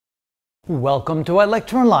Welcome to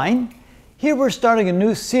Electroline. Here we're starting a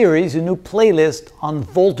new series, a new playlist on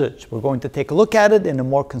voltage. We're going to take a look at it in a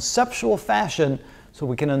more conceptual fashion so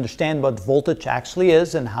we can understand what voltage actually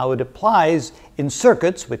is and how it applies in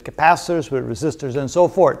circuits with capacitors, with resistors, and so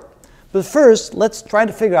forth. But first, let's try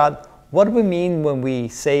to figure out what do we mean when we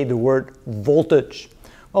say the word voltage.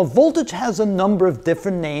 Well, voltage has a number of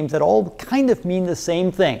different names that all kind of mean the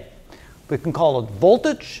same thing. We can call it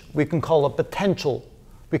voltage, we can call it potential.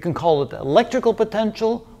 We can call it electrical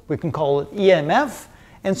potential, we can call it EMF,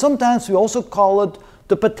 and sometimes we also call it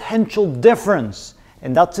the potential difference.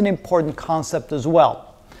 And that's an important concept as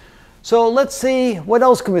well. So let's see, what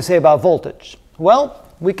else can we say about voltage? Well,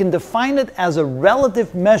 we can define it as a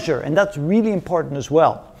relative measure, and that's really important as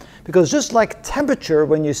well. Because just like temperature,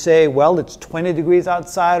 when you say, well, it's 20 degrees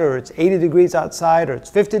outside, or it's 80 degrees outside, or it's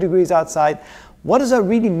 50 degrees outside, what does that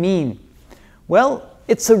really mean? Well,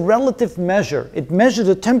 it's a relative measure. It measures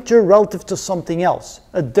the temperature relative to something else,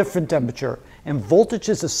 a different temperature. And voltage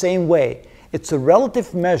is the same way. It's a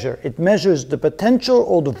relative measure. It measures the potential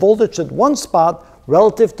or the voltage at one spot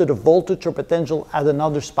relative to the voltage or potential at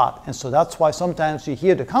another spot. And so that's why sometimes you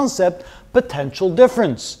hear the concept potential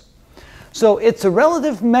difference. So it's a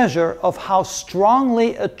relative measure of how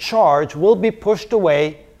strongly a charge will be pushed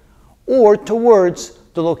away or towards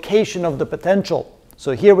the location of the potential.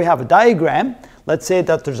 So here we have a diagram. Let's say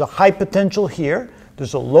that there's a high potential here,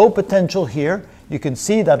 there's a low potential here. You can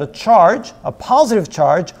see that a charge, a positive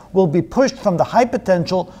charge, will be pushed from the high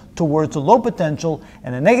potential towards the low potential,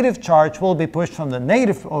 and a negative charge will be pushed from the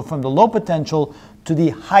negative or from the low potential to the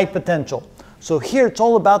high potential. So here it's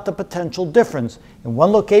all about the potential difference. In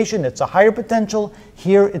one location it's a higher potential,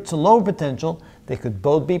 here it's a lower potential. They could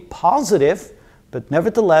both be positive, but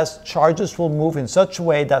nevertheless, charges will move in such a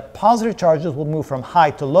way that positive charges will move from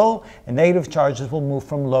high to low, and negative charges will move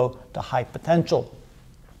from low to high potential.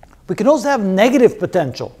 We can also have negative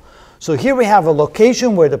potential. So here we have a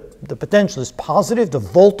location where the potential is positive, the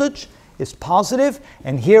voltage is positive,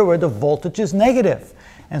 and here where the voltage is negative.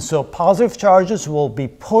 And so positive charges will be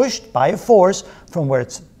pushed by a force from where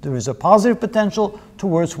there is a positive potential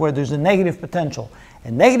towards where there's a negative potential.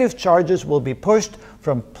 And negative charges will be pushed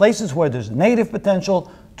from places where there's a negative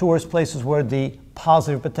potential towards places where the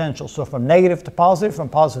positive potential. So from negative to positive, from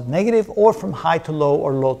positive to negative, or from high to low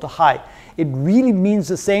or low to high. It really means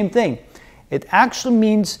the same thing. It actually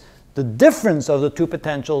means the difference of the two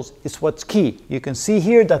potentials is what's key. You can see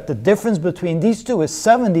here that the difference between these two is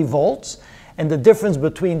 70 volts, and the difference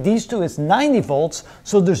between these two is 90 volts.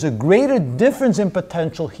 So there's a greater difference in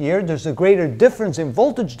potential here, there's a greater difference in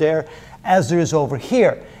voltage there as there is over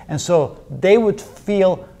here. And so they would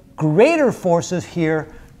feel greater forces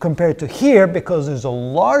here compared to here because there's a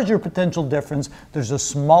larger potential difference, there's a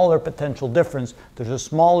smaller potential difference, there's a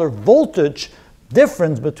smaller voltage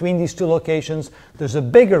difference between these two locations, there's a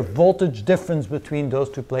bigger voltage difference between those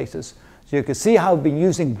two places. So you can see how we've been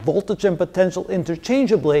using voltage and potential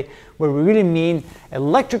interchangeably, where we really mean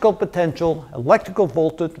electrical potential, electrical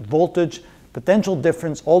voltage, potential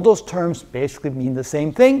difference. All those terms basically mean the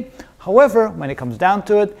same thing. However, when it comes down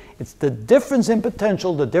to it, it's the difference in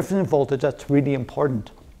potential, the difference in voltage that's really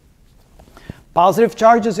important. Positive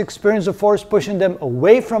charges experience a force pushing them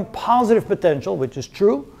away from positive potential, which is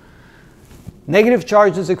true. Negative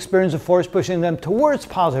charges experience a force pushing them towards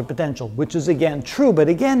positive potential, which is again true, but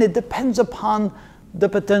again it depends upon the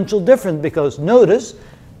potential difference, because notice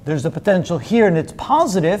there's a potential here and it's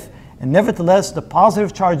positive, and nevertheless the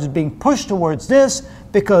positive charge is being pushed towards this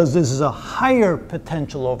because this is a higher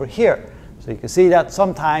potential over here. So you can see that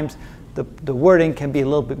sometimes the wording can be a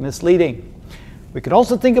little bit misleading. We could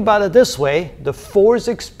also think about it this way: the force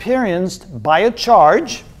experienced by a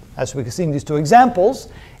charge, as we can see in these two examples,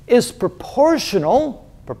 is proportional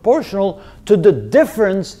to the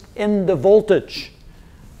difference in the voltage,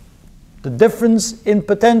 the difference in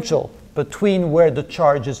potential between where the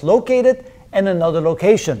charge is located and another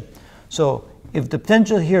location. So if the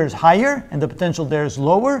potential here is higher and the potential there is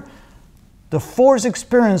lower, the force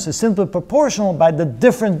experienced is simply proportional by the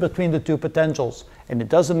difference between the two potentials. And it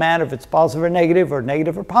doesn't matter if it's positive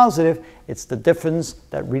or positive, it's the difference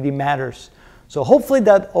that really matters. So hopefully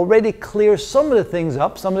that already clears some of the things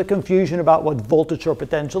up, some of the confusion about what voltage or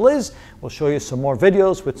potential is. We'll show you some more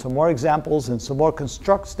videos with some more examples and some more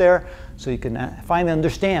constructs there, so you can finally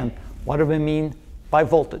understand what do we mean by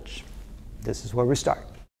voltage. This is where we start.